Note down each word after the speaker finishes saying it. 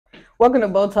Welcome to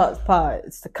Botox Pod.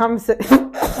 It's the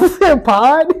conversation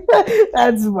pod.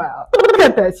 That's wow.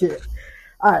 Cut that shit.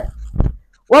 All right.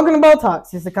 Welcome to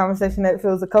Botox. It's the conversation that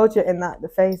fills the culture and not the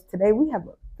face. Today we have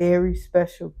a very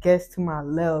special guest to my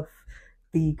left,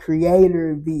 the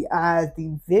creator, the eyes,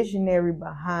 the visionary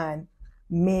behind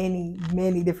many,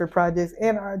 many different projects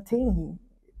and our team.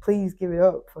 Please give it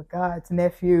up for God's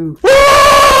nephew.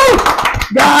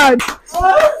 God's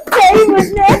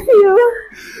famous nephew.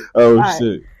 Oh, right.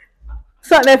 Shit.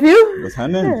 What's up, nephew? What's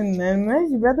happening?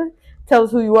 Nice, brother. Tell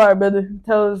us who you are, brother.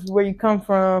 Tell us where you come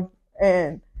from,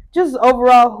 and just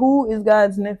overall, who is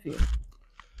God's nephew?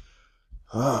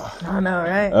 I know,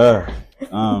 right?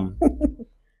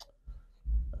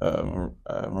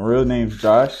 My real name's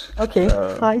Josh. Okay.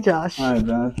 Hi, Josh. Hi,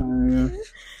 Josh. How are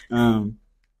you?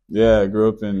 Yeah, I grew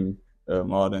up in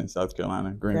Malden, South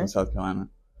Carolina, Greenville, okay. South Carolina.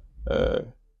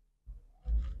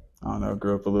 I don't know,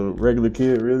 grew up a little regular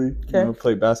kid, really. Okay. You know,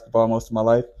 played basketball most of my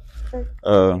life.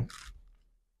 Okay.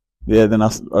 Yeah, then I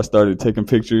started taking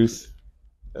pictures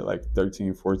at like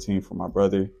 13, 14 for my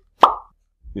brother.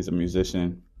 He's a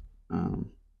musician. And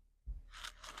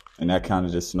that kind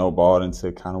of just snowballed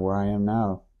into kind of where I am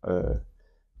now. You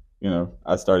know,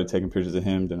 I started taking pictures of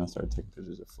him, then I started taking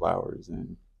pictures of flowers.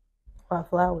 And why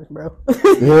flowers, bro?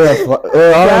 Yeah, I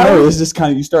don't know. It's just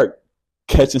kind of, you start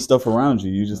catching stuff around you.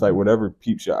 You just like whatever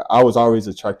peeps you. I was always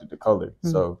attracted to color,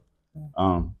 so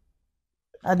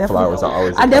flowers are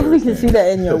always. I definitely can see that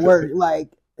in your work, like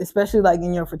especially like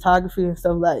in your photography and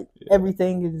stuff. Like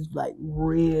everything is like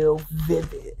real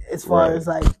vivid as far as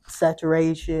like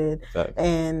saturation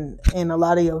and a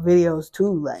lot of your videos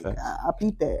too. Like I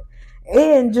peep that,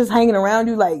 and just hanging around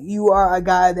you, like you are a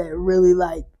guy that really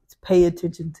like pay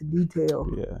attention to detail.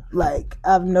 Yeah. Like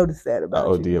I've noticed that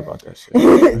about you. OD about that shit.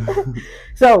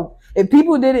 So if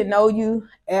people didn't know you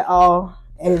at all,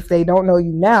 and if they don't know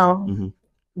you now,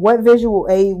 what visual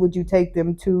aid would you take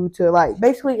them to like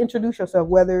basically introduce yourself,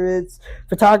 whether it's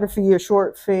photography or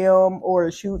short film or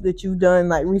a shoot that you've done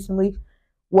like recently?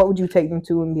 What would you take them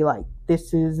to and be like,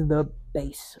 this is the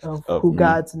base of who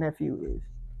God's nephew is?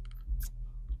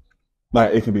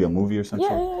 Like it could be a movie or something.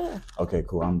 Yeah. Okay,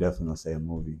 cool. I'm definitely gonna say a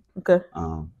movie. Okay.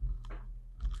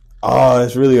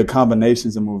 It's really a combination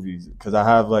of movies because I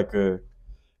have like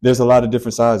there's a lot of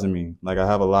different sides of me. Like I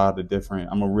have a lot of different.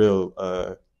 I'm a real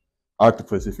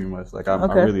octopus, if you must. Like I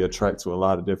really attract to a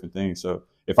lot of different things. So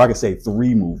if I could say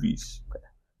 3 movies,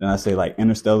 then I say like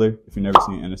Interstellar. If you've never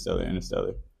seen Interstellar.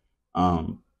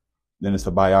 Then it's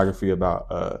a biography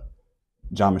about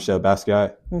Jean-Michel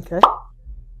Basquiat. Okay.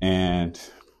 And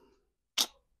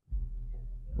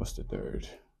what's the third?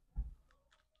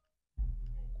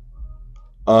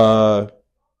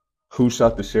 Who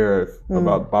Shot the Sheriff?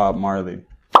 About Bob Marley.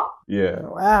 Yeah.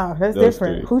 Wow, that's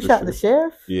different. Who Shot the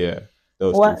Sheriff? Yeah.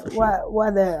 Those three for sure.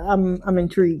 Why that? I'm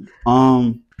intrigued.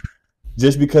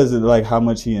 Just because of like how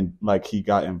much he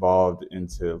got involved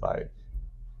into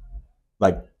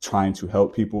like trying to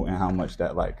help people and how much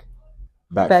that like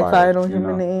backfired on him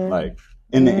in the end. Like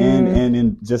in the end, and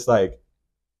in just like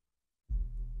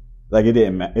it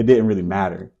didn't really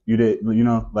matter.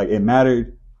 Like it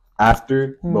mattered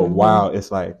after, but wow,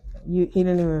 it's like he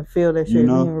didn't even feel that shit. He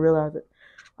didn't even realize it.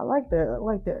 I like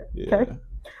that. Yeah. Okay.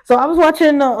 So I was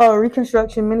watching the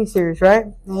Reconstruction miniseries, right?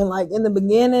 And like in the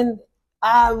beginning,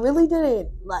 I really didn't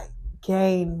like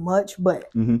gain much,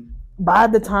 but by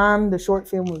the time the short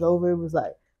film was over, it was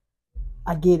like,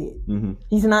 I get it.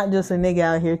 He's not just a nigga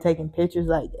out here taking pictures.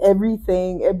 Like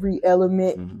everything, every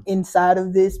element inside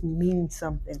of this means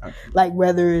something. Okay. Like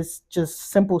whether it's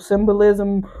just simple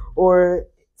symbolism or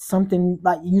something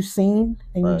like you seen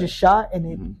and you just shot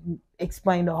and it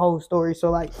explained the whole story. So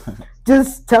like,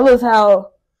 just tell us how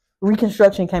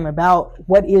Reconstruction came about.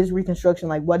 What is Reconstruction?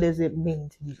 Like, what does it mean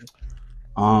to you?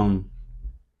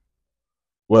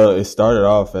 Well, it started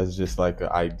off as just like an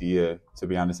idea, to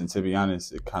be honest. And to be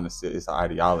honest, it kind of it's an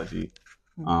ideology.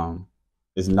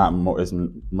 It's not more. It's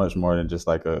much more than just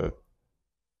like the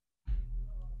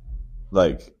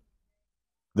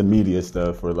media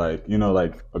stuff or like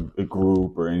like a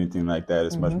group or anything like that.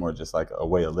 It's much more just like a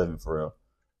way of living for real.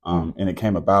 And it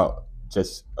came about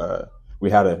just we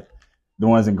had the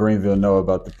ones in Greenville know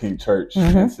about the Pink Church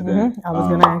incident. I was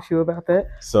gonna ask you about that.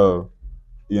 So,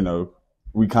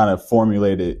 we kind of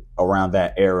formulated around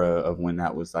that era of when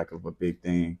that was like of a big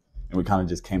thing, and we kind of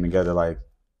just came together like,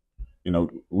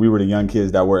 we were the young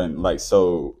kids that weren't like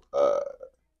so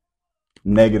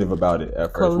negative about it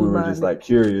at first. We were just like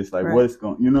curious, like what's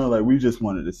going, like we just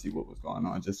wanted to see what was going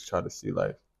on, just to try to see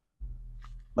like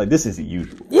this isn't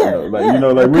usual. Yeah,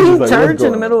 like we just like church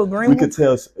in the middle of Greenville. We could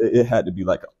tell it had to be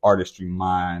like an artistry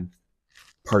mind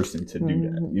person to do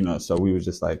that, So we was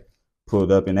just like,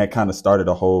 pulled up, and that kind of started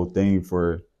a whole thing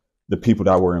for the people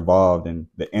that were involved and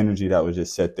the energy that was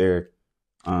just set there.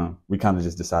 We kind of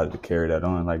just decided to carry that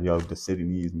on. Like, yo, the city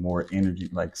needs more energy,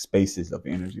 like spaces of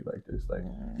energy like this, like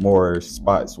more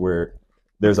spots where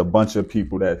there's a bunch of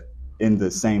people that in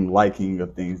the same liking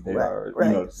of things they are, right.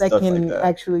 You know, that can like that.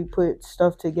 Actually put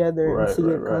stuff together and see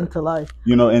it come to life.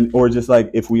 You know, and or just like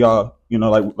if we all, you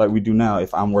know, like we do now.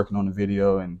 If I'm working on a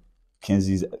video and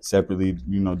Kenzie's separately,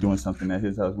 you know, doing something at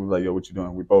his house, we're like, yo, what you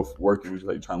doing? We both working. We're just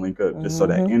like trying to link up, just so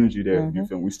that energy there. You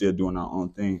feel me? We still doing our own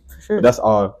thing. Sure. But that's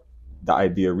all the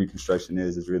idea of Reconstruction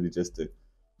is really just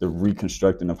the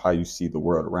reconstructing of how you see the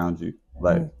world around you.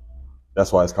 Like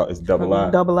that's why it's double eye.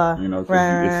 Double eye. You know,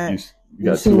 right. You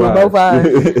got see two with eyes. both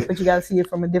eyes, but you got to see it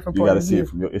from a different point of view. You got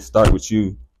to see it it start with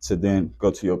you to then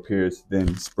go to your peers,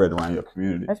 then spread around your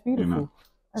community. That's beautiful. You know?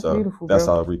 That's beautiful. That's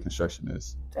bro. all Reconstruction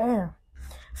is. Damn.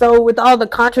 So with all the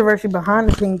controversy behind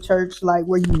the Pink Church, like,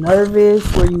 were you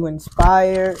nervous? Were you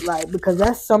inspired? Like, because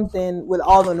that's something with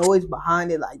all the noise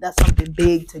behind it, like, that's something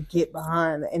big to get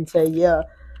behind and say, yeah,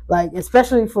 like,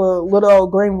 especially for little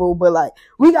old Greenville, but like,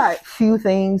 we got few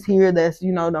things here that's,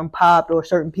 you know, done popped, or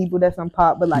certain people that's done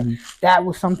popped, but like, that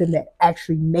was something that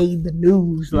actually made the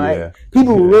news. Like,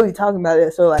 people were really talking about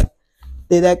it. So like,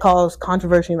 did that cause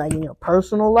controversy, like, in your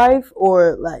personal life,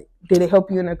 or like, did it help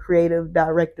you in a creative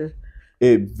director?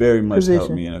 It very much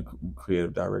helped me in a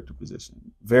creative director position.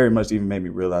 Very much even made me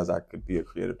realize I could be a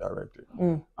creative director.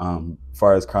 As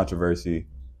far as controversy,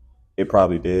 it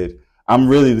probably did. I'm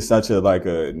really such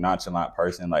a nonchalant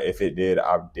person. Like, if it did,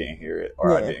 I didn't hear it,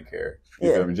 or I didn't care.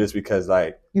 You feel me? Just because,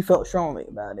 like, you felt strongly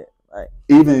about it. Right.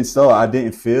 Even so, I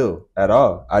didn't feel at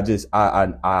all. I just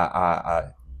I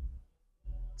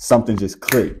something just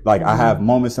clicked. Like, I have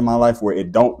moments in my life where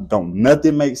it don't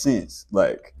nothing makes sense.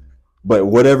 Like, but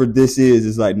whatever this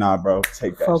is like, nah, bro,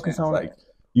 take that Focus chance. on like,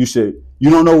 it. You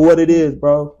don't know what it is,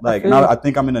 bro. Like, I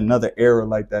think I'm in another era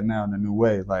like that now, in a new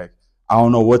way. Like, I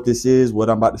don't know what this is, what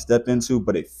I'm about to step into,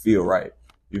 but it feel right.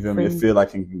 You feel me? It feel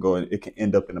like it can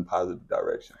end up in a positive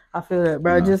direction. I feel that,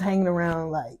 bro. You know? Just hanging around,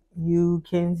 like, you,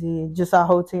 Kenzie, just our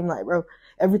whole team, like, bro,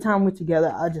 every time we're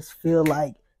together, I just feel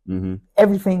like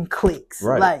everything clicks.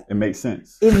 Right. Like, it makes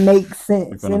sense. It makes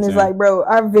sense. And it's like, bro,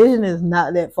 our vision is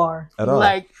not that far. At all.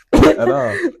 Like,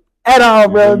 at all,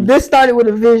 bro. This started with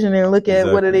a vision, and look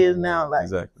at what it is now. Like,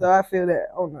 so I feel that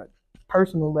on a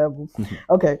personal level.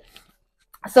 Okay.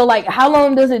 So, like, how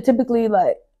long does it typically,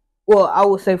 like, well, I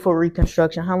would say for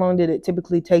Reconstruction, how long did it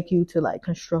typically take you to, like,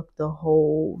 construct the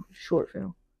whole short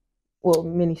film? Well,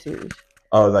 miniseries.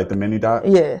 Oh, like the mini doc?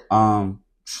 Yeah.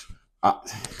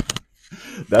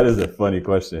 That is a funny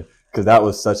question, because that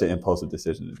was such an impulsive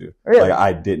decision to do. Really? Like,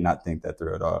 I did not think that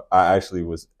through at all. I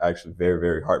was very,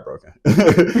 very heartbroken.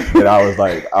 And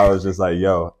I was just like,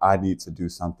 yo, I need to do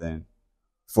something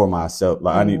for myself.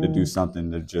 Like, I need to do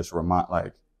something to just remind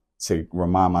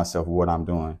myself of what I'm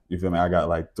doing. You feel me? I got,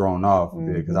 like, thrown off a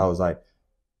bit, because I was like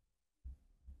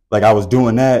I was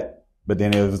doing that, but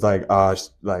then it was like,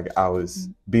 like I was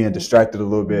being distracted a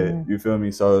little bit. You feel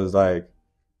me? So it was like,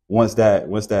 once that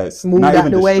not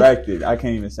even distracted, I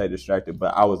can't even say distracted,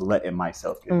 but I was letting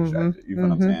myself get distracted. You feel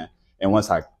what I'm saying? And once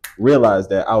I realized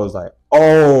that, I was like,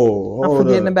 oh, I'm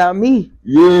forgetting about me.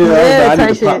 Yeah, I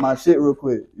need to pop my shit real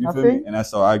quick. You feel me? And that's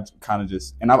so I kind of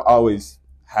just, and I've always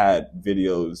had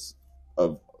videos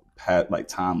of like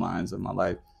timelines of my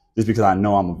life, just because I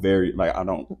know I'm a very, like, I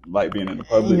don't like being in the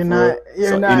public. You're not.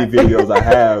 Any videos I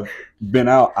have been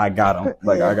out, I got them.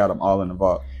 Like, I got them all in the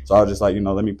vault. So I was just like,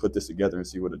 let me put this together and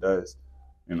see what it does,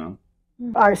 All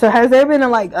right. So has there been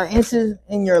an instance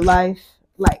in your life,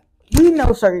 like, we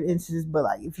know certain instances, but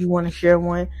like, if you want to share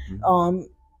one,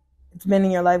 it's been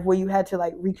in your life where you had to,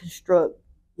 like, reconstruct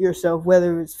yourself,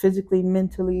 whether it's physically,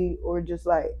 mentally, or just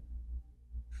like,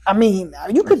 I mean,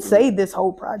 you could say this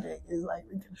whole project is like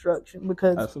reconstruction,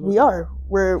 because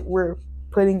we're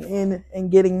putting in and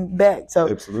getting back. So,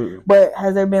 absolutely. But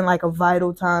has there been, like, a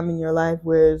vital time in your life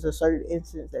where there's a certain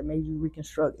instance that made you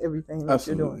reconstruct everything that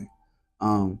you're doing?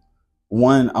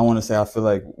 One, I want to say, I feel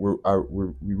like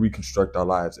we reconstruct our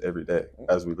lives every day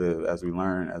as we live, as we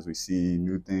learn, as we see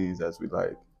new things, as we,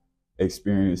 like,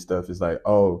 experience stuff. It's like,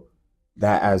 oh,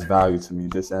 that adds value to me.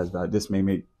 This adds value. This may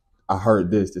make, I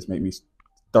heard this. This made me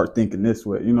start thinking this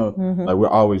way. Like, we're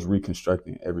always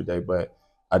reconstructing every day. But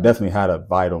I definitely had a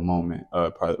vital moment,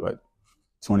 probably like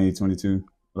 2022.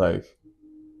 Like,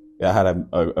 I had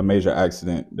a major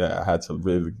accident that I had to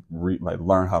really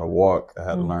learn how to walk. I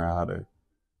had to learn how to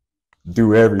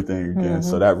do everything again.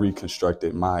 So that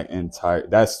reconstructed my entire,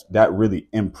 that really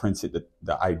imprinted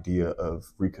the idea of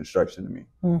reconstruction to me.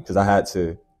 Because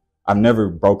I've never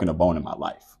broken a bone in my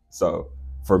life. So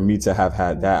for me to have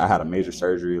had that, I had a major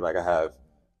surgery. Like I have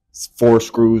 4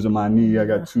 screws in my knee. I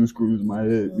got 2 screws in my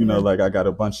head. You know, like I got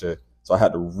a bunch of. So I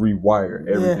had to rewire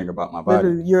everything about my body.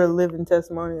 Literally, you're a living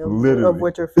testimony of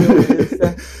what your field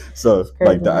is. So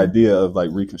like the idea of like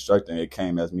reconstructing, it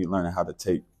came as me learning how to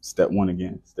take step 1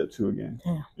 again, step 2 again.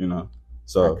 Damn. You know,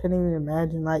 so I couldn't even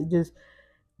imagine like just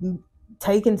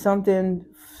taking something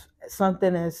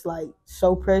that's like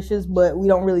so precious, but we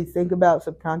don't really think about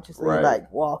subconsciously,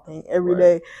 like walking every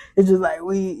day. It's just like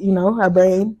our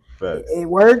brain, it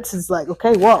works. It's like,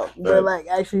 okay, walk. But like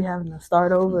actually having to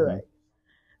start over, like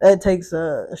that takes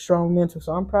a strong mental.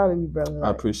 So I'm proud of you, brother. Like,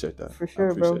 I appreciate that. For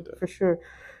sure, bro. For sure.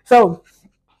 So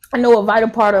I know a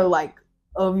vital part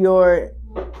of your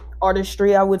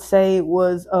artistry, I would say,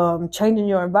 was changing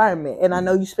your environment. And I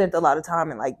know you spent a lot of time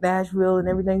in like Nashville and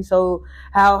everything. So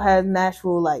how has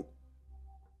Nashville like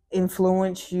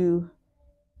influenced you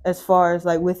as far as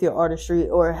like with your artistry,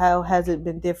 or how has it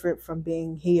been different from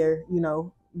being here,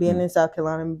 being in South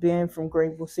Carolina, being from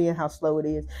Greenville, seeing how slow it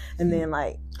is, and then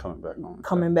like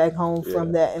coming back home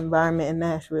from that environment in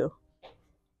Nashville?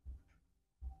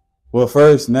 Well,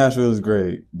 first, Nashville is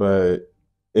great, but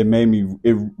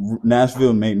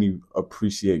Nashville made me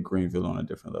appreciate Greenville on a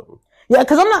different level. Yeah,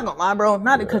 because I'm not gonna lie, bro.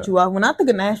 Not to cut you off. When I think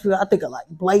of Nashville, I think of like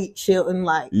Blake Shelton,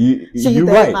 like you're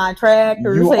right. My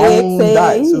tractors, you own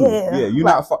that too. Yeah, you're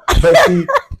not far. But see,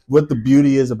 what the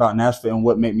beauty is about Nashville and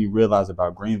what made me realize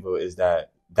about Greenville is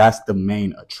that that's the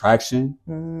main attraction.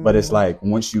 But it's like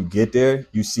once you get there,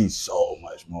 you see so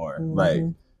much more. Like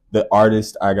the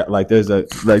artist I got, like there's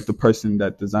the person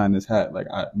that designed this hat. Like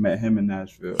I met him in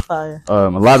Nashville. Fire. A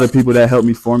lot of people that helped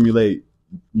me formulate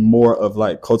more of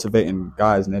like cultivating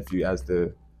Godsnephew as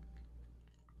the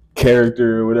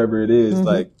character or whatever it is,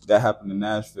 like that happened in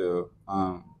Nashville.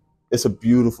 It's a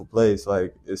beautiful place.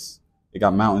 Like it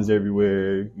got mountains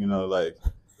everywhere, like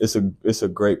it's a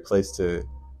great place to,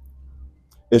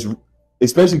 it's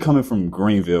especially coming from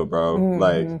Greenville, bro.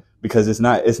 Like, because it's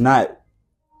not,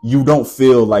 you don't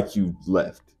feel like you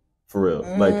left for real.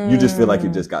 Like you just feel like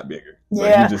it just got bigger. Yeah,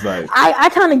 like, you just like I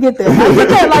kind of get that. I get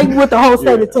that like with the whole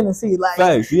state of Tennessee. Like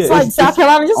facts, it's like South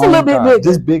Carolina, just a little bit bigger,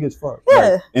 just big as fuck. Yeah,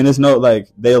 like, and it's no like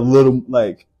they're a little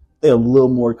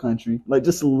more country, like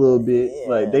just a little bit. Yeah.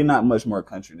 Like they not much more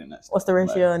country than that. What's the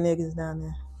ratio of niggas down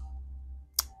there?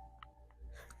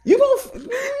 You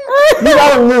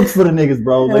gotta look for the niggas,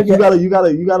 bro. Like you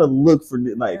gotta look for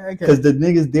like because the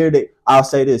niggas there, I'll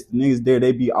say this, the niggas there,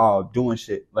 they be all doing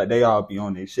shit, like they all be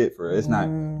on their shit for it. It's not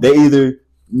they either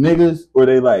niggas or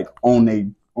they like on they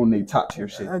top tier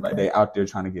shit, like they out there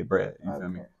trying to get bread. You feel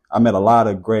me? I met a lot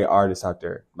of great artists out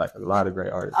there, like a lot of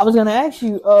great artists. I was gonna ask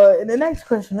you in the next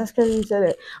question. That's crazy you said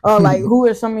that. Like, who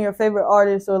are some of your favorite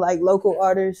artists or like local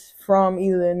artists from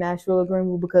either Nashville or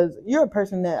Greenville? Because you're a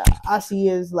person that I see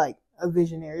as like a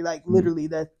visionary. Like literally,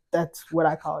 that's what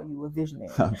I call you, a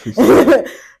visionary.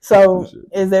 So,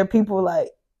 is there people like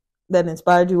that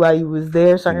inspired you while you was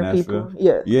there? Certain people,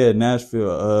 yeah,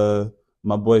 Nashville.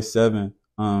 My boy Seven.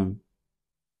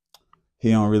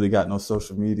 He don't really got no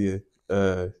social media.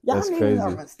 Y'all that's crazy. Are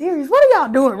mysterious. What are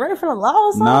y'all doing? Running from the law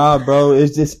or something? Nah, bro.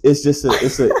 It's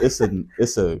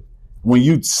a when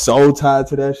you so tied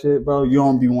to that shit, bro, you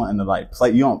don't be wanting to like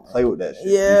play. You don't play with that shit.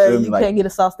 Yeah, you can't get a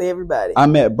sauce to everybody. I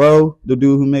met bro, the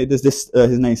dude who made this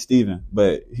his name's Steven,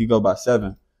 but he go by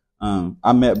Seven.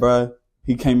 I met bro.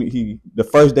 The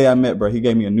first day I met bro, he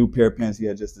gave me a new pair of pants he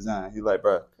had just designed. He like,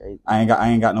 bro, I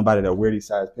ain't got nobody that wear these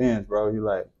size pants, bro. He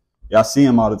like, y'all see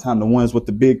him all the time, the ones with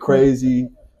the big crazy.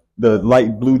 The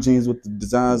light blue jeans with the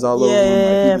designs all over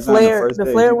them. Like, the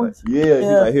flare ones. He's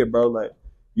like, here, bro. Like,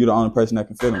 you're the only person that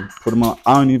can fit them. Put them on.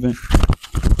 I don't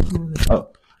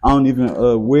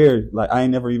even wear, like, I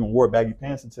ain't never even wore baggy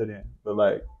pants until then. But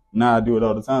like, now I do it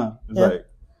all the time. It's like,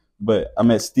 but I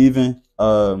met Steven,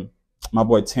 my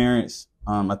boy Terrence.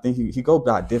 I think he go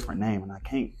by a different name, and I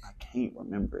can't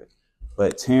remember it.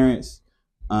 But Terrence,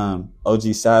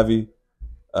 OG Savvy,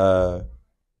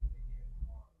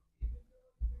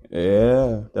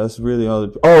 yeah, that's really all.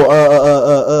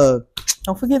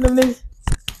 Don't forget them niggas.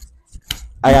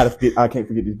 I can't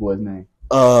forget these boys' name.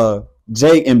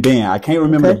 Jake and Ben. I can't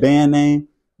remember the band name,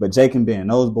 but Jake and Ben.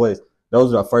 Those boys.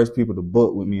 Those are the first people to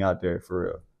book with me out there for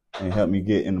real, and help me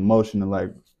get in the motion of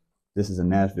like, this is a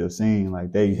Nashville scene.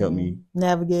 Like they helped me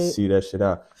navigate, see that shit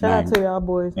out. Shout out to y'all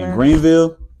boys, man. In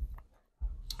Greenville,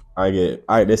 all right,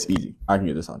 that's easy. I can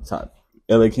get this on the top.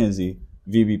 LA Kinsey,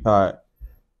 VB Pot.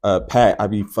 Pat, I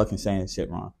be fucking saying shit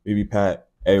wrong. BB Pat,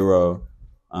 A-Row,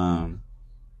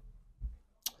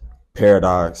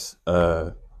 Paradox,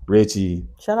 Richie.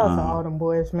 Shout out to all them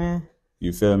boys, man.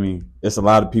 You feel me? It's a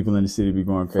lot of people in the city be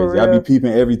going crazy. I be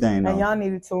peeping everything. And y'all need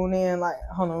to tune in. Like,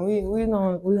 hold on, we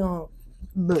gonna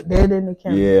look dead in the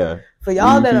camera. Yeah. For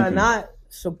y'all that are not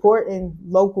supporting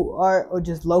local art or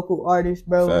just local artists,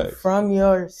 bro, Facts. From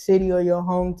your city or your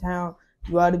hometown,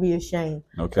 you ought to be ashamed.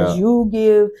 Because you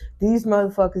give these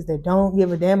motherfuckers that don't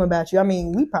give a damn about you. I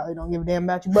mean, we probably don't give a damn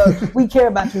about you, but we care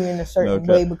about you in a certain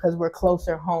way because we're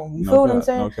closer home. You feel what I'm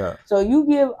saying? So you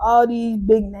give all these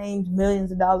big names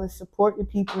millions of dollars, support the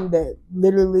people that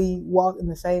literally walk in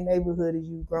the same neighborhood as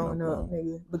you growing up,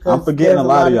 nigga. Because I'm forgetting a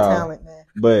lot of y'all. Talent, man.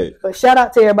 But shout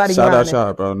out to everybody. Shout out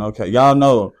y'all, bro. Y'all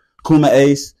know Kuma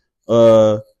Ace.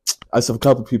 I saw a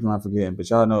couple people I'm forgetting, but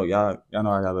y'all know I got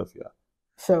love for y'all.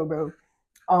 So, bro.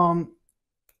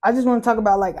 I just want to talk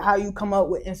about like how you come up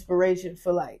with inspiration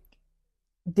for like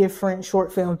different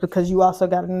short films, because you also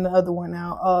got another one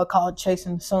now called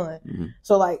Chasing the Sun. Mm-hmm.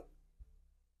 So like,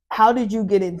 how did you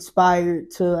get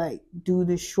inspired to like do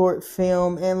this short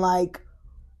film, and like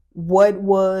what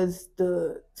was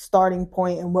the starting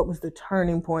point and what was the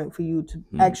turning point for you to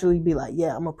actually be like,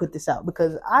 yeah, I'm gonna put this out?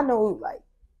 Because I know like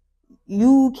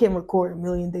you can record a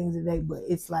million things a day, but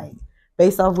it's like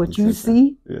based off what you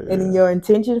see and your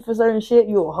intention for certain shit,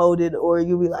 you'll hold it or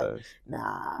you'll be like,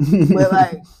 nah. But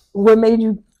like, what made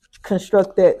you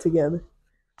construct that together?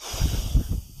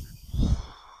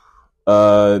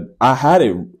 I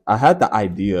had the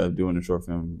idea of doing a short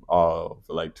film for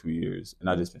like 2 years, and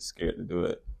I just been scared to do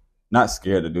it. Not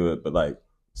scared to do it, but like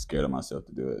scared of myself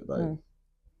to do it. Like,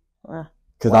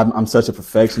 because I'm such a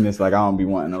perfectionist. Like, I don't be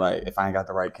wanting to, like, if I ain't got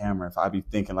the right camera, if I be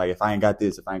thinking like, if I ain't got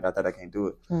this, if I ain't got that, I can't do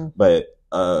it. But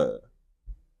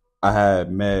I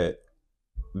had met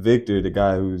Victor, the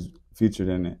guy who's featured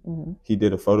in it. He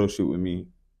did a photo shoot with me,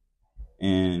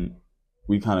 and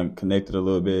we kind of connected a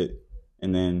little bit.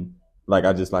 And then like,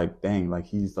 I just like, dang, like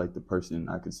he's like the person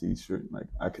I could see like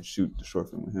I could shoot the short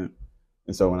film with him.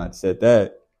 And so when I said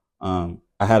that, I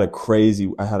had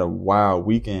a wild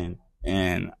weekend.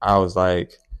 And I was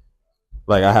like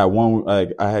I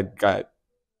had got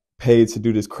paid to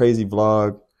do this crazy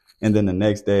vlog. And then the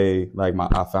next day, like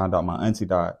I found out my auntie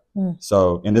died.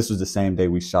 So, and this was the same day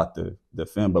we shot the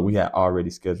film, but we had already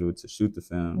scheduled to shoot the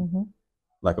film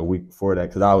like a week before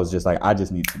that. Cause I was just like, I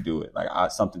just need to do it.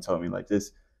 Like something told me like,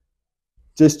 just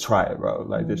try it, bro.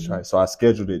 Like just try it. So I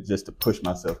scheduled it just to push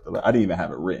myself to, like, I didn't even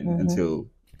have it written until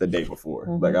the day before.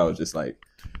 Like I was just like,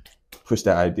 push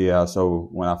that idea out. So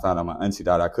when I found out my auntie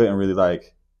died, I couldn't really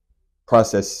like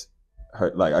process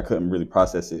her. Like I couldn't really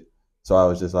process it. So I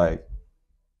was just like,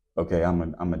 okay, I'm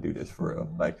gonna do this for real.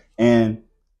 Like, and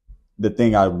the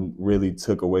thing I really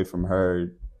took away from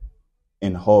her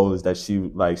in whole is that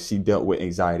she dealt with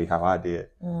anxiety how I did.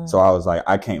 So I was like,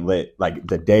 I can't let, like,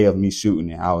 the day of me shooting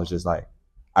it, I was just like,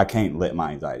 I can't let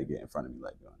my anxiety get in front of me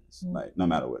like doing this. Like, no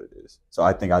matter what it is. So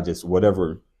I think I just,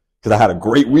 whatever, because I had a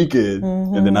great weekend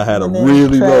and then I had a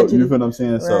really low, you feel what I'm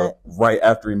saying? Right. So right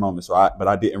after a moment. But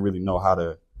I didn't really know how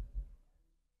to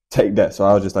take that. So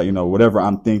I was just like, whatever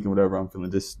I'm thinking, whatever I'm feeling,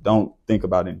 just don't think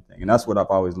about anything. And that's what I've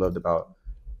always loved about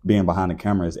being behind the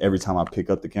camera, is every time I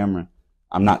pick up the camera,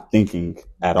 I'm not thinking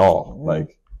at all.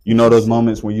 Like, those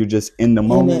moments when you're just in the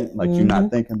moment, like you're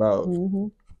not thinking about,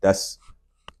 that's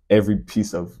every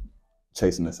piece of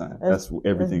Chasing the Sun. That's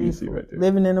everything you see right there.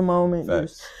 Living in the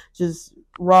moment, just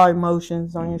raw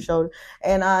emotions on your shoulder.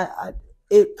 And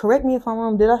correct me if I'm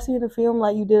wrong, did I see in the film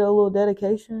like you did a little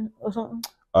dedication or something?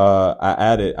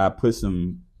 I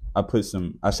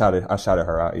shouted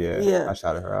her out. Yeah. I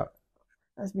shouted her out.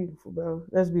 That's beautiful, bro.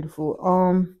 That's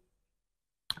beautiful.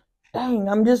 Dang,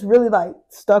 I'm just really like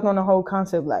stuck on the whole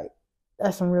concept. Like,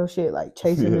 that's some real shit, like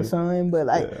chasing the sun, but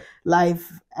like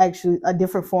life, actually a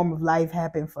different form of life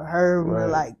happened for her. Right. Where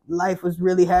like life was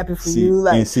really happy for you.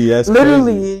 Like, that's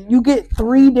literally crazy. You get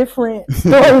 3 different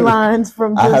storylines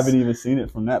from just... I haven't even seen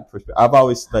it from that perspective. I've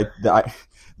always like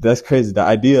that's crazy. The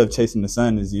idea of Chasing the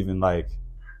Sun is even like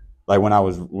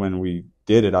when we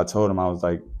did it, I told him, I was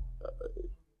like,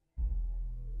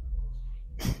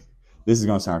 this is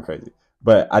gonna sound crazy,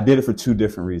 but I did it for 2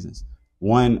 different reasons.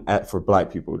 One, for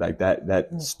Black people, like that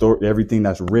story, everything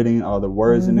that's written, all the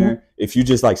words in there. If you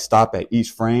just like stop at each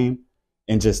frame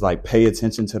and just like pay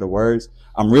attention to the words,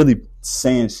 I'm really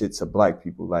saying shit to Black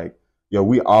people. Like, yo,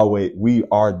 we are it.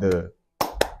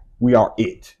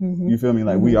 You feel me?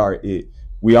 Like, we are it.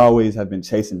 We always have been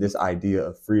chasing this idea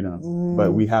of freedom,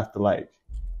 but we have to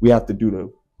do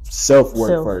the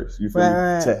self-work first. You feel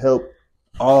me? To help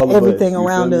all of everything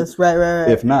around us. Right.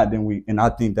 If not, then and I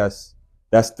think that's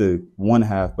the one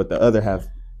half, but the other half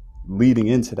leading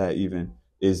into that even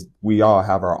is we all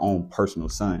have our own personal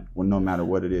sun. Well, no matter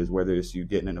what it is, whether it's you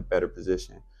getting in a better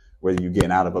position, whether you're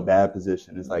getting out of a bad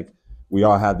position, it's like we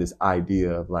all have this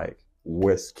idea of like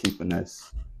what's keeping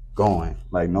us going.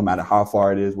 Like no matter how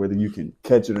far it is, whether you can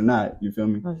catch it or not, you feel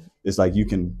me? It's like you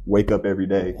can wake up every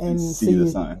day and see the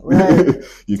sun. Right.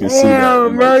 You can see that.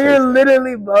 Damn, bro, you're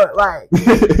literally like,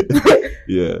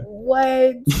 yeah.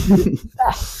 What?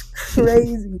 That's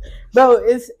crazy, bro.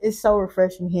 It's so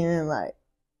refreshing hearing like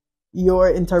your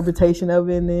interpretation of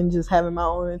it, and then just having my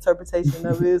own interpretation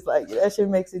of it. It's like that shit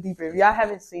makes it deeper. If y'all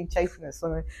haven't seen Chasing the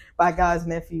Sun by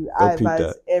Godsnephew, I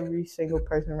advise every single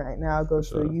person right now go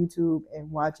to YouTube and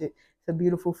watch it. It's a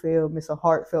beautiful film. It's a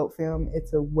heartfelt film.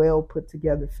 It's a well put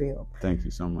together film. Thank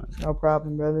you so much. No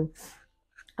problem, brother.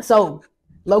 So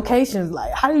locations,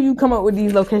 like how do you come up with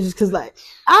these locations? Because like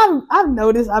I've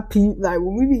noticed, I peep, like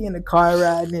when we be in the car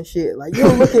riding and shit, like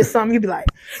you'll look at something, you be like,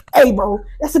 hey bro,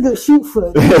 that's a good shoot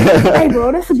for that. Hey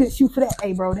bro, that's a good shoot for that.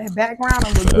 Hey bro, that background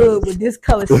will look good with this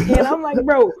color skin. I'm like,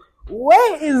 bro,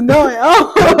 what is going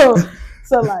on?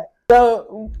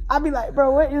 So I be like,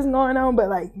 bro, what is going on? But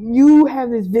like you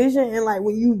have this vision, and like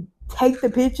when you take the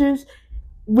pictures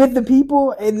with the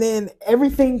people and then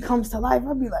everything comes to life,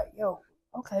 I'd be like, yo,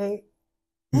 okay,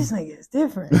 this nigga is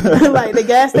different. Like the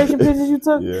gas station pictures you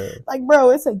took, like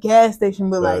bro, it's a gas station,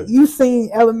 but like you seen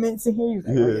elements in here, you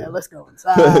like, oh yeah, let's go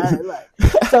inside. Like,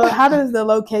 so how does the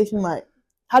location, like,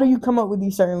 how do you come up with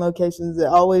these certain locations? Is it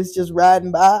always just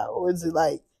riding by, or is it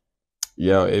like,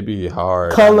 yo, it be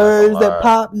hard. Colors that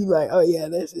pop, you like, oh yeah,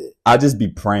 that's it. I just be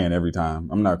praying every time.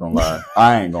 I'm not gonna lie.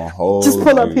 I ain't gonna hold. Just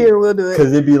pull up here, we'll do it.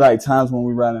 Cause it be like times when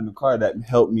we ride in the car that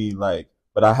help me, like,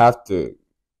 but I have to.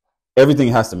 Everything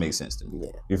has to make sense to me.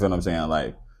 Yeah. You feel what I'm saying?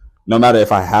 Like, no matter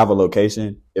if I have a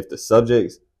location, if the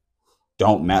subjects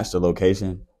don't match the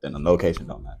location, then the location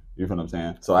don't matter. You feel what I'm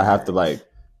saying? So I have to like,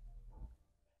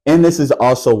 and this is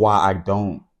also why I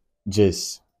don't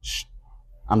just.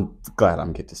 I'm glad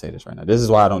I'm get to say this right now. This is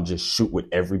why I don't just shoot with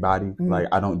everybody. Mm-hmm. Like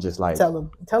I don't just like tell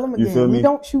them again. We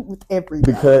don't shoot with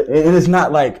everybody because and it's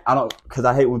not like because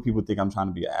I hate when people think I'm trying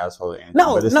to be an asshole or anything.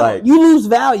 No, but it's like you lose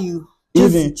value.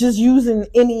 Just using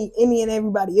any and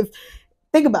everybody. If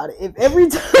think about it, if every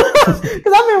time,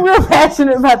 because I've been real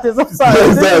passionate about this. I'm sorry.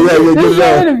 This is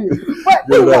your interview. But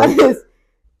think about this: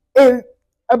 if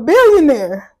a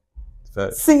billionaire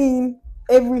seen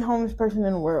every homeless person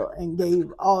in the world and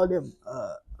gave all them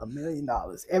 $1 million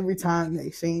every time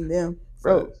they seen them,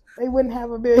 bro, they wouldn't have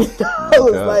 $1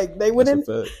 billion. Like they wouldn't.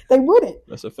 They wouldn't.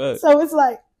 That's a fact. So it's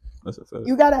like that's a fact.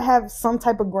 You gotta have some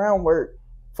type of groundwork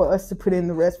for us to put in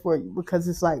the rest for you, because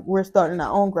it's like we're starting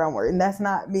our own groundwork, and that's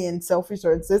not being selfish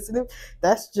or insensitive.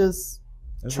 That's just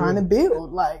trying to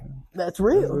build. Like that's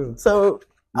real. So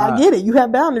I get it. You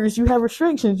have boundaries. You have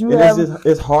restrictions.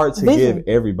 It's hard to give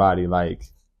everybody like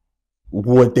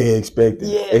what they expected,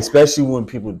 especially when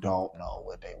people don't know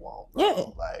what they want. Bro. Yeah,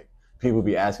 like people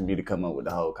be asking me to come up with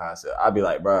the whole concept. I'd be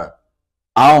like, bro,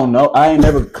 I don't know. I ain't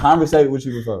never conversated with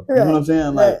you before. You know what I'm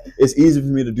saying? Like, it's easy for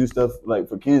me to do stuff like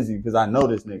for Kenzie because I know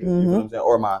this nigga. You know what I'm saying?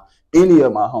 Or any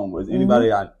of my homeboys, anybody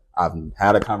I've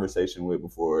had a conversation with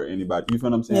before, anybody. You feel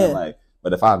what I'm saying? Yeah. Like,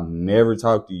 but if I've never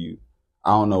talked to you,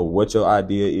 I don't know what your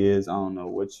idea is. I don't know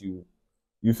what you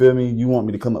feel me? You want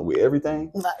me to come up with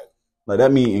everything? Like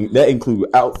that include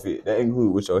outfit. That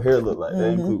include what your hair look like. That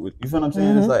include what, you feel what I'm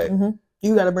saying? It's like.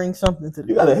 You gotta bring something to the.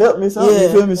 You gotta help me something. You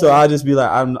feel me? So I just be like,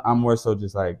 I'm more so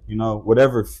just like, you know,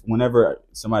 whatever. Whenever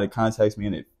somebody contacts me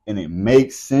and it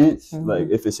makes sense, like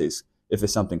if it's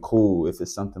something cool, if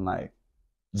it's something like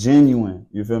genuine,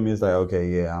 you feel me? It's like, okay,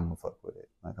 yeah, I'm gonna fuck with it.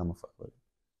 Like I'm gonna fuck with it.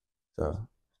 So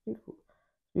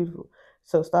beautiful.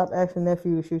 So stop asking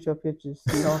nephew to shoot your pictures.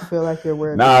 You don't feel like you're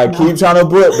wearing. Keep trying to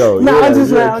book though.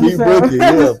 Keep booking.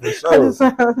 Yeah, for sure.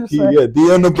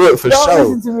 DM the book for sure.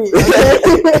 Don't listen to me.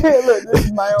 Okay? Look, this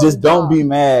is my own just don't be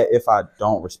mad if I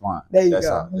don't respond. There you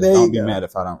go. Don't be mad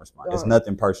if I don't respond. It's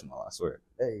nothing personal. I swear.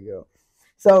 There you go.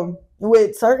 So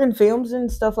with certain films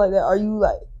and stuff like that, are you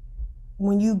like,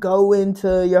 when you go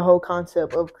into your whole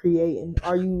concept of creating,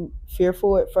 are you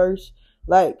fearful at first?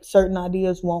 Like certain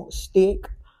ideas won't stick?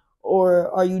 Or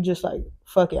are you just like,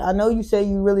 fuck it? I know you say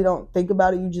you really don't think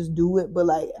about it, you just do it, but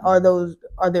like, are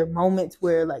there moments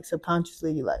where like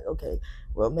subconsciously you're like, okay,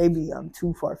 well maybe I'm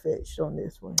too far-fetched on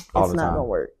this one. It's not gonna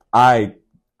work. I've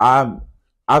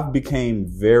became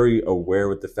very aware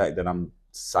with the fact that I'm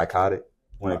psychotic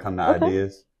when it comes to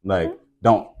ideas. Like,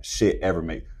 don't shit ever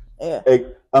make. Yeah.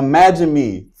 Imagine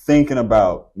me thinking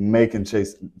about making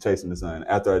Chasing the Sun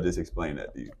after I just explained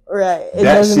that to you. Right.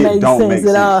 That shit don't make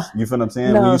sense. All. You feel what I'm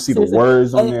saying? No, when you see the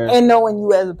words on there. And knowing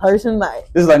you as a person, like.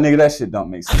 It's like, nigga, that shit don't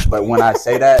make sense. But when I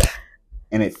say that,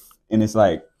 and it's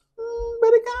like,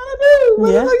 but it kind of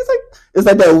do. Yeah. It's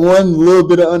like that one little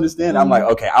bit of understanding. I'm like,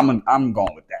 okay, I'm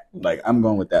going with that. Like I'm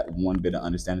going with that one bit of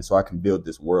understanding so I can build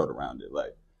this world around it.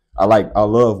 Like I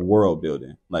love world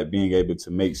building, like being able to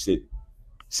make shit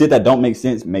that don't make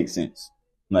sense.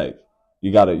 Like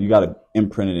you gotta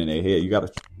imprint it in their head. You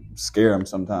gotta scare them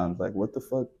sometimes. Like what the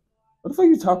fuck are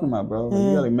you talking about, bro? Like,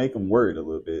 you gotta make them worried a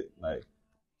little bit, like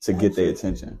to get their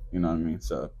attention. You know what I mean?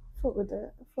 So fuck with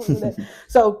that.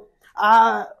 So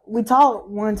we talked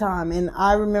one time, and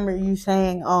I remember you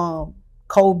saying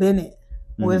Cole Bennett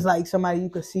was like somebody you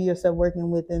could see yourself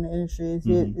working with in the industry.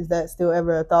 Is that still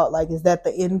ever a thought? Like, is that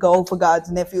the end goal for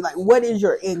Godsnephew? Like, what is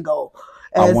your end goal?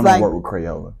 I want to work with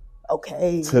Crayola.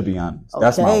 Okay. To be honest,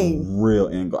 that's my real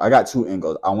end goal. I got 2 end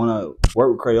goals. I want to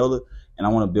work with Crayola, and I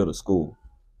want to build a school.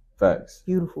 Facts.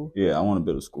 Beautiful. Yeah, I want to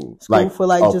build a school. For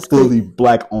like a just fully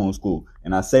black-owned school.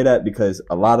 And I say that because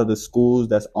a lot of the schools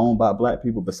that's owned by black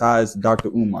people, besides Dr.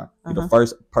 Umar, he's the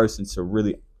first person to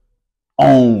really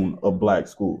own a black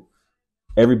school.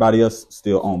 Everybody else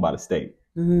still owned by the state.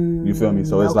 You feel me?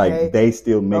 So it's like they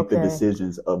still make the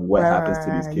decisions of what happens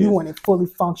to these kids. You want it fully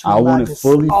functional. I want it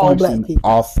fully functional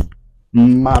off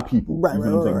my people. You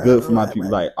feel what I'm saying? Good for my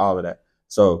people, like all of that.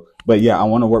 So, but yeah, I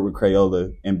want to work with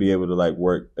Crayola and be able to like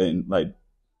work and like,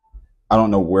 I don't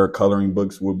know where coloring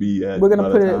books will be at. We're gonna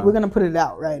put it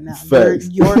out right now.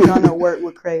 You're gonna work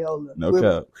with Crayola. No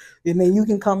cap. And then you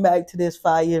can come back to this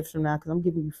 5 years from now because I'm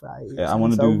giving you 5 years. Yeah, I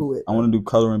want to do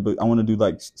coloring book. I want to do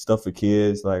like stuff for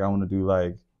kids. Like I want to do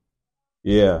like,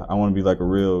 I want to be like a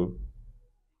real.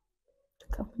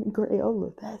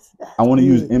 Crayola. That's I want to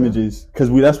use images because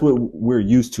that's what we're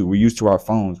used to. We're used to our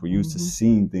phones. We're used to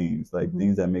seeing things like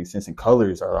things that make sense. And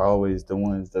colors are always the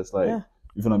ones that's like.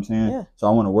 You feel what I'm saying? Yeah. So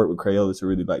I want to work with Crayola to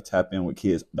really like tap in with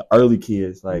kids, the early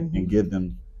kids, like, and give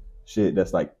them shit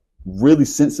that's like really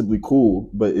sensibly cool,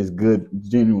 but is good,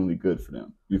 genuinely good for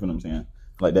them. You feel what I'm saying?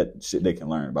 Like that shit they can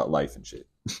learn about life and shit.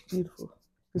 Beautiful.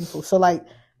 So like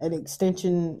an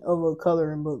extension of a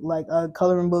coloring book, like a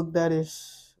coloring book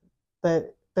that's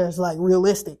like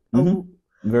realistic.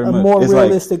 Very a much. More it's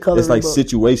realistic like, coloring it's like book.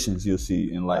 situations you'll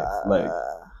see in life, like.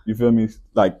 You feel me?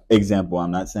 Like example, I'm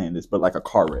not saying this, but like a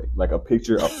car wreck, like a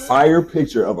fire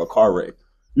picture of a car wreck.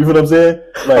 You feel what I'm saying?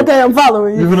 Like, okay, I'm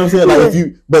following you. You feel what I'm saying?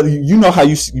 Like but you know how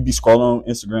you be scrolling on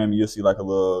Instagram and you'll see like a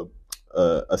little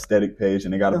aesthetic page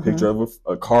and they got a picture of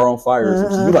a car on fire or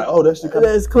something. You're like, oh, that shit.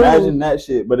 That's cool. Imagine that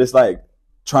shit, but it's like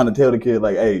trying to tell the kid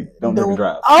like, hey, don't drink and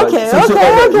drive. Okay, like,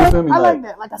 okay. You feel me? I like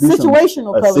that. Like a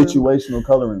situational coloring. A situational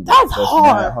coloring. That's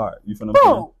hard. You feel what I'm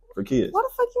saying? For kids. Why the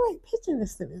fuck you ain't pitching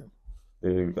this to them?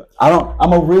 There you go.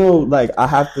 I'm a real, like,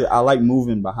 I like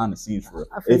moving behind the scenes for real.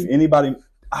 If anybody,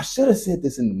 I should have said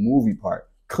this in the movie part.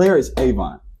 Clarence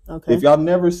Avon. Okay. If y'all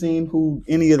never seen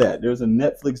any of that, there's a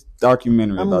Netflix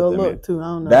documentary about that man. Too. I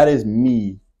don't know. That is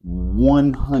me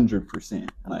 100%.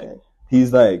 Like,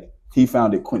 he's like, he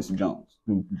founded Quincy Jones.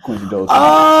 Quincy Jones.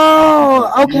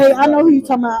 Oh, okay. I know who you're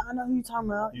talking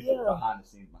about. He's like behind the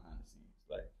scenes.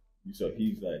 Like, so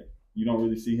he's like, you don't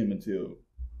really see him until.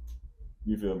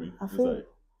 You feel me?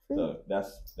 So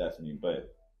that's me,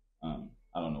 but I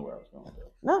don't know where I was going with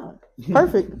that. No,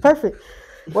 perfect.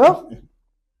 Well,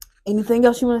 anything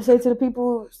else you want to say to the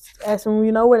people? Ask them,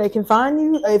 where they can find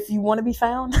you if you want to be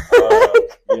found.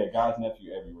 Yeah,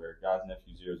 Godsnephew everywhere.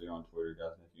 Godsnephew00 on Twitter.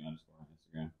 Godsnephew _ on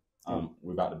Instagram.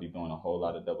 We're about to be doing a whole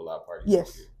lot of double I parties.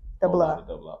 Yes, double I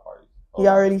parties. He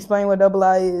already explained what double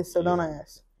I is, so don't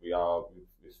ask.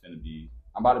 It's gonna be.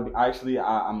 I'm about to be. Actually,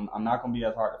 I'm not gonna be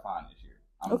as hard to find this year.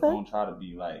 I'm gonna try to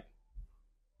be like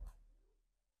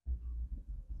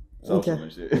social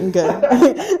and shit.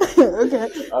 Okay.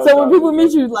 So when people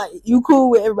meet you, like, you cool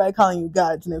with everybody calling you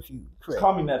Godsnephew? Just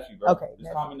call me nephew, bro. Okay.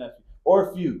 Just call me nephew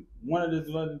or few.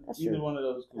 Either one of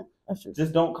those is cool. That's true.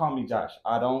 Just don't call me Josh.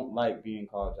 I don't like being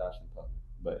called Josh in public.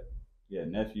 But yeah,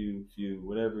 nephew, few,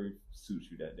 whatever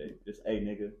suits you that day. Just a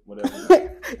nigga,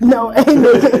 whatever. No, a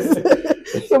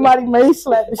nigga. Somebody may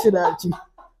slap the shit out of you.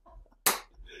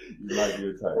 You might be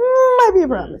a type. Might be a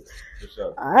problem. For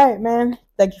sure. All right, man.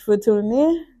 Thank you for tuning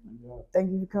in.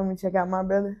 Thank you for coming check out my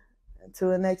brother.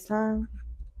 Until next time,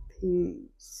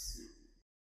 peace.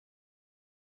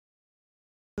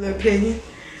 The opinion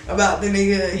about the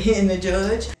nigga hitting the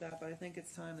judge. But I think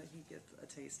it's time that he gets a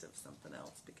taste of something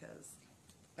else because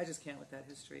I just can't with that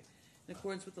history. In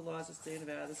accordance with the laws of the state of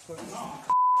Nevada, this court.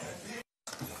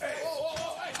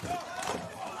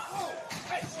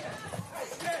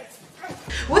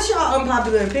 What's your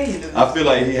unpopular opinion of this? I feel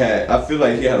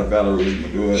like he had a valid reason to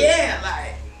do it. Yeah,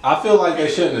 like. I feel like they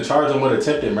shouldn't have charged him with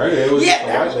attempted murder. It was just a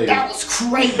white lady. That was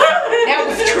crazy. That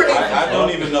was crazy. I don't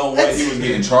even know what he was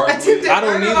getting charged with. I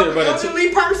don't either, but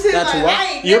elderly person. That's like,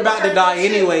 why you're about to die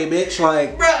anyway, bitch.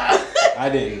 Like, bruh. I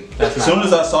didn't. That's as soon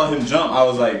as I saw him jump, I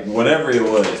was like, whatever it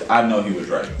was, I know he was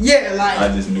right. Yeah, like I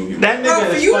just knew he was. That right. nigga bro,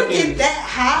 for is you fucking, to get that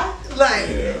high, like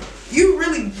you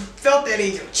really felt that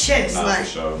in your chest. Nah, like for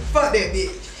sure. fuck that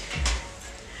bitch.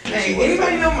 Hey,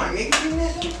 anybody know my nigga doing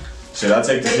that though? Should I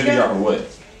take the video off or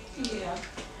what? Yeah.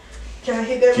 Can I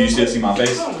hit that? Can you still see my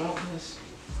face?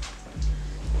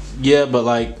 Yeah, but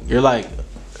like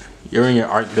you're in your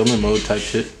art building mode type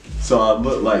shit. So I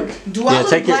look like. Do I look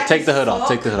take black the as hood off. fuck?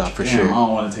 Take the hood off for Damn, sure. I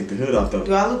don't want to take the hood off though.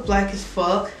 Do I look black as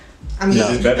fuck? I mean,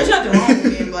 No. there's nothing wrong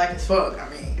with being black as fuck. I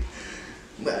mean,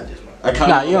 but I just want.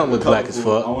 Nah, you don't look black as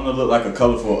fuck. I want to look like a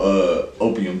colorful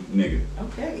opium nigga.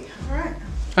 Okay, all right.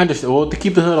 I understand. Well, to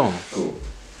keep the hood on. Cool.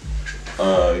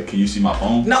 Can you see my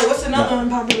phone? No, what's another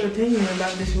unpopular opinion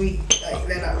about this week like,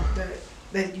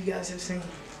 that you guys have seen?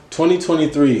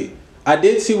 2023. I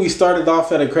did see we started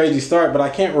off at a crazy start, but I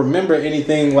can't remember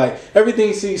anything. Like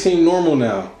everything seemed normal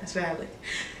now. That's valid.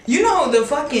 You know the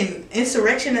fucking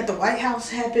insurrection at the White House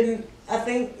happened. I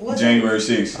think January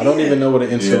 6th. I don't even know what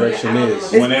an insurrection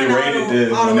is. When they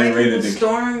raided the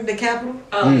storm the Capitol.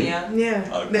 Oh yeah.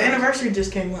 Yeah. The anniversary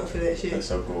just came up for that shit. That's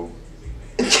so cool.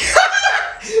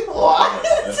 What?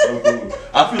 That's so cool.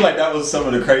 I feel like that was some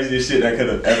of the craziest shit that could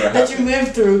have ever happened. That you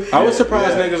lived through. I was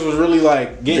surprised niggas was really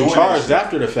like getting Doing charged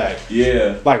after the fact.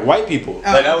 Yeah. Like white people.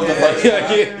 Like that was the first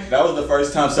yeah. That was the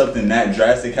first time something that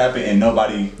drastic happened and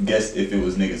nobody guessed if it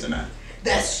was niggas or not.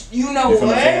 That's you know You feel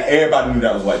what? I'm saying? Everybody knew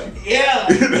that was white people. Yeah.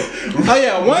 Oh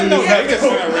yeah, one no niggas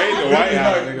not raiding the White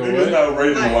House. Niggas not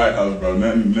raiding the White House, bro.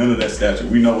 None of that stature.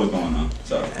 We know what's going on.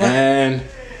 So and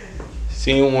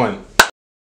scene one.